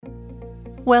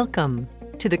Welcome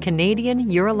to the Canadian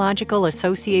Urological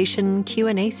Association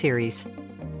Q&A series.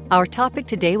 Our topic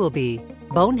today will be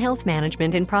bone health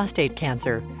management in prostate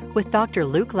cancer with Dr.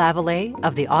 Luc Lavallee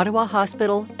of the Ottawa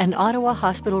Hospital and Ottawa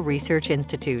Hospital Research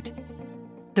Institute.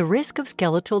 The risk of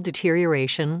skeletal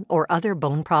deterioration or other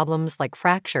bone problems like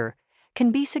fracture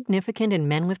can be significant in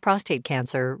men with prostate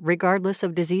cancer regardless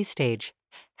of disease stage.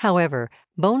 However,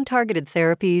 bone-targeted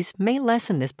therapies may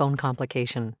lessen this bone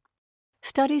complication.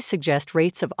 Studies suggest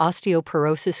rates of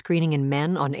osteoporosis screening in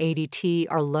men on ADT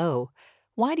are low.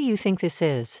 Why do you think this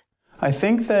is? I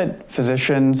think that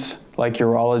physicians like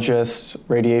urologists,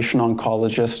 radiation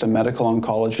oncologists, and medical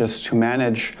oncologists who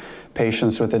manage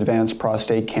patients with advanced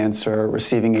prostate cancer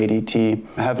receiving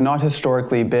ADT have not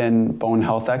historically been bone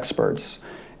health experts.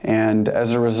 And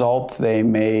as a result, they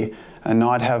may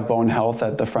not have bone health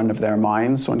at the front of their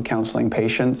minds when counseling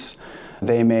patients.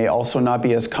 They may also not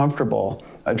be as comfortable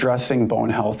addressing bone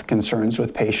health concerns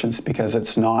with patients because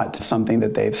it's not something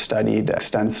that they've studied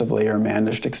extensively or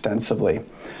managed extensively.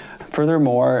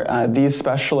 Furthermore, these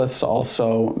specialists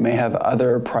also may have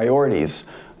other priorities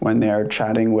when they're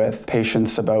chatting with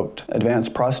patients about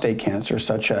advanced prostate cancer,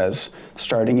 such as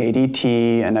starting ADT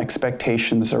and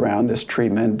expectations around this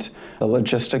treatment, the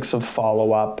logistics of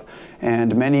follow-up,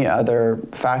 and many other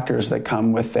factors that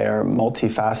come with their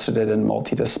multifaceted and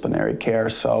multidisciplinary care.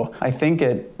 So I think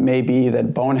it may be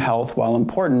that bone health, while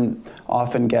important,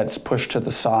 often gets pushed to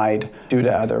the side due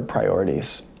to other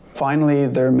priorities. Finally,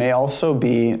 there may also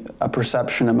be a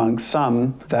perception among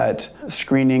some that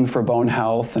screening for bone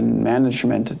health and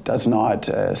management does not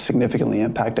significantly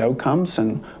impact outcomes.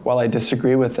 And while I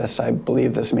disagree with this, I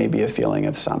believe this may be a feeling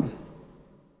of some.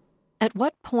 At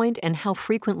what point and how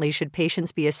frequently should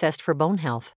patients be assessed for bone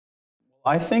health?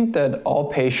 I think that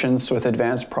all patients with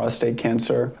advanced prostate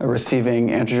cancer receiving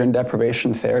androgen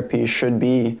deprivation therapy should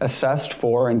be assessed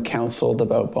for and counseled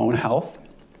about bone health.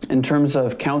 In terms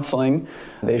of counseling,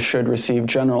 they should receive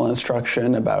general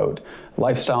instruction about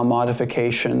lifestyle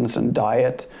modifications and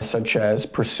diet, such as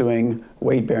pursuing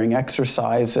weight-bearing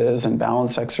exercises and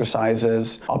balance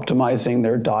exercises, optimizing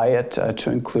their diet to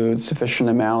include sufficient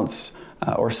amounts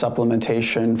or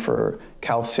supplementation for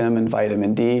calcium and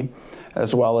vitamin D,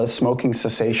 as well as smoking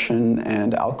cessation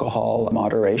and alcohol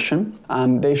moderation.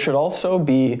 They should also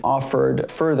be offered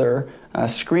further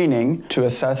screening to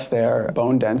assess their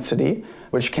bone density,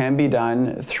 which can be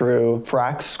done through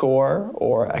FRAX score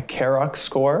or a Carox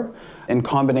score in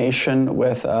combination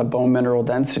with a bone mineral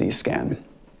density scan.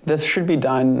 This should be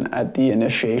done at the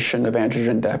initiation of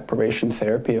androgen deprivation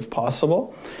therapy if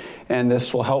possible, and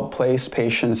this will help place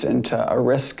patients into a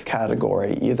risk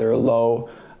category, either low,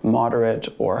 moderate,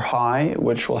 or high,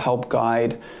 which will help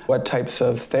guide what types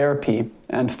of therapy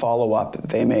and follow-up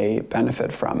they may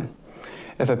benefit from.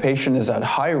 If a patient is at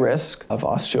high risk of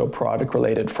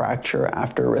osteoporotic-related fracture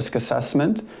after risk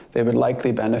assessment, they would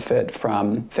likely benefit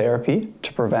from therapy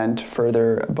to prevent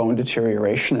further bone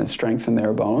deterioration and strengthen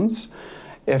their bones.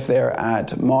 If they're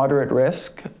at moderate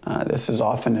risk, this is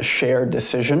often a shared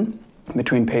decision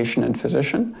between patient and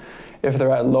physician. If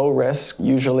they're at low risk,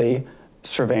 usually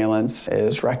surveillance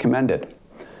is recommended.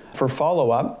 For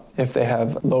follow-up, if they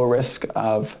have low risk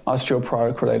of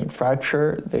osteoporotic-related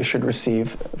fracture, they should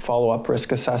receive follow-up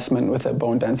risk assessment with a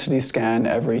bone density scan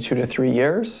every 2 to 3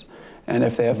 years. And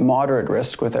if they have moderate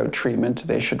risk without treatment,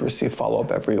 they should receive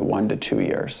follow-up every 1 to 2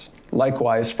 years.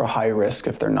 Likewise for high risk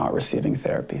if they're not receiving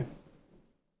therapy.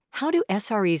 How do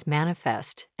SREs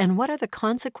manifest, and what are the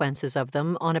consequences of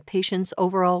them on a patient's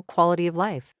overall quality of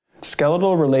life?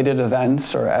 Skeletal-related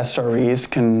events, or SREs,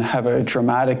 can have a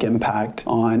dramatic impact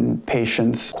on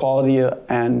patients' quality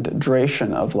and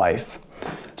duration of life.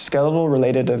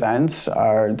 Skeletal-related events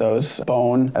are those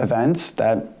bone events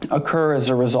that occur as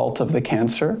a result of the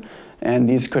cancer, and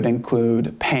these could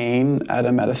include pain at a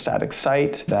metastatic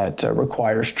site that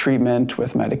requires treatment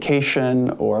with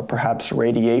medication or perhaps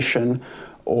radiation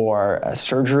or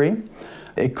surgery.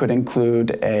 It could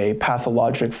include a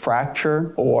pathologic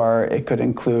fracture, or it could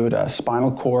include a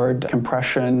spinal cord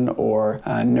compression or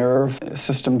nerve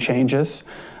system changes.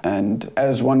 And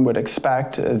as one would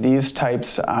expect, these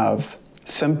types of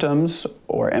symptoms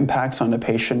or impacts on a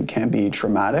patient can be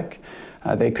dramatic.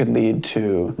 They could lead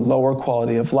to lower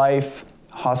quality of life,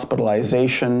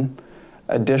 hospitalization,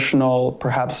 additional,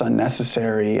 perhaps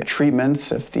unnecessary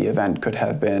treatments if the event could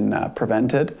have been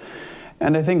prevented.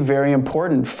 And I think very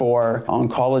important for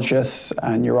oncologists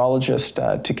and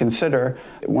urologists to consider,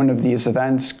 one of these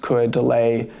events could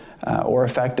delay or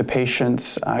affect a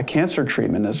patient's cancer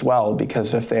treatment as well,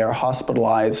 because if they are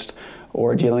hospitalized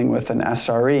or dealing with an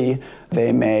SRE,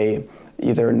 they may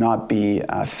either not be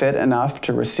fit enough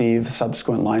to receive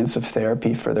subsequent lines of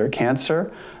therapy for their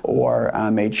cancer, or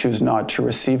may choose not to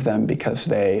receive them because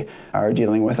they are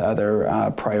dealing with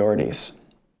other priorities.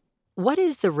 What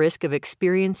is the risk of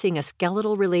experiencing a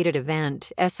skeletal-related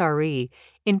event, SRE,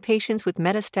 in patients with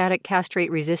metastatic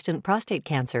castrate-resistant prostate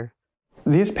cancer?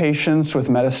 These patients with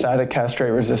metastatic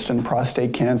castrate-resistant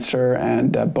prostate cancer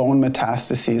and bone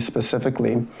metastases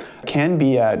specifically can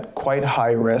be at quite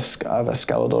high risk of a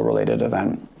skeletal-related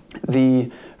event.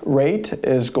 The rate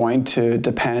is going to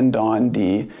depend on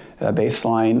the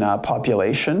baseline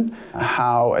population,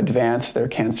 how advanced their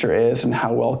cancer is and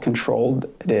how well controlled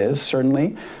it is,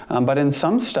 certainly. But in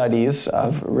some studies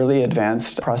of really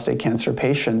advanced prostate cancer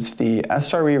patients, the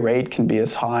SRE rate can be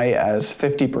as high as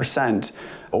 50%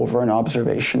 over an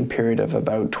observation period of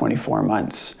about 24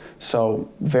 months. So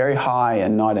very high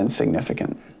and not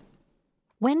insignificant.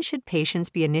 When should patients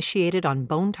be initiated on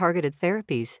bone-targeted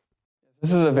therapies?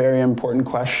 This is a very important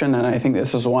question, and I think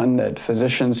this is one that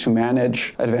physicians who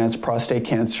manage advanced prostate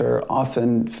cancer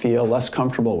often feel less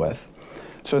comfortable with.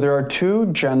 So there are two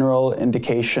general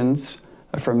indications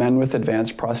for men with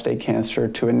advanced prostate cancer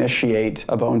to initiate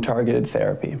a bone-targeted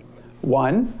therapy.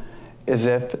 One is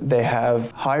if they have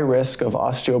high risk of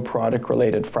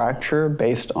osteoporotic-related fracture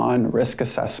based on risk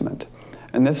assessment.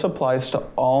 And this applies to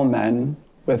all men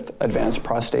with advanced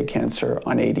prostate cancer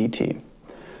on ADT.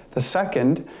 The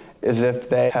second is if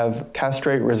they have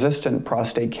castrate-resistant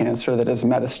prostate cancer that is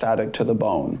metastatic to the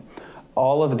bone.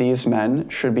 All of these men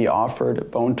should be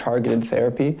offered bone-targeted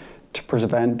therapy to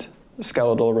prevent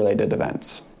skeletal-related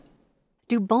events.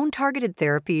 Do bone-targeted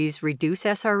therapies reduce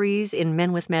SREs in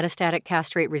men with metastatic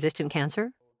castrate-resistant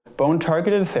cancer?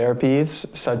 Bone-targeted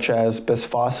therapies such as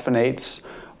bisphosphonates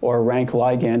or rank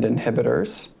ligand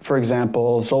inhibitors, for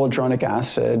example, zoledronic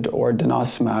acid or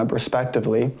denosumab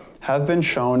respectively, have been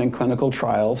shown in clinical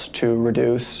trials to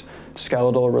reduce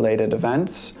skeletal-related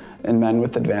events in men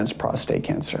with advanced prostate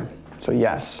cancer. So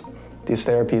yes, these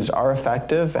therapies are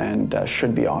effective and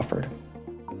should be offered.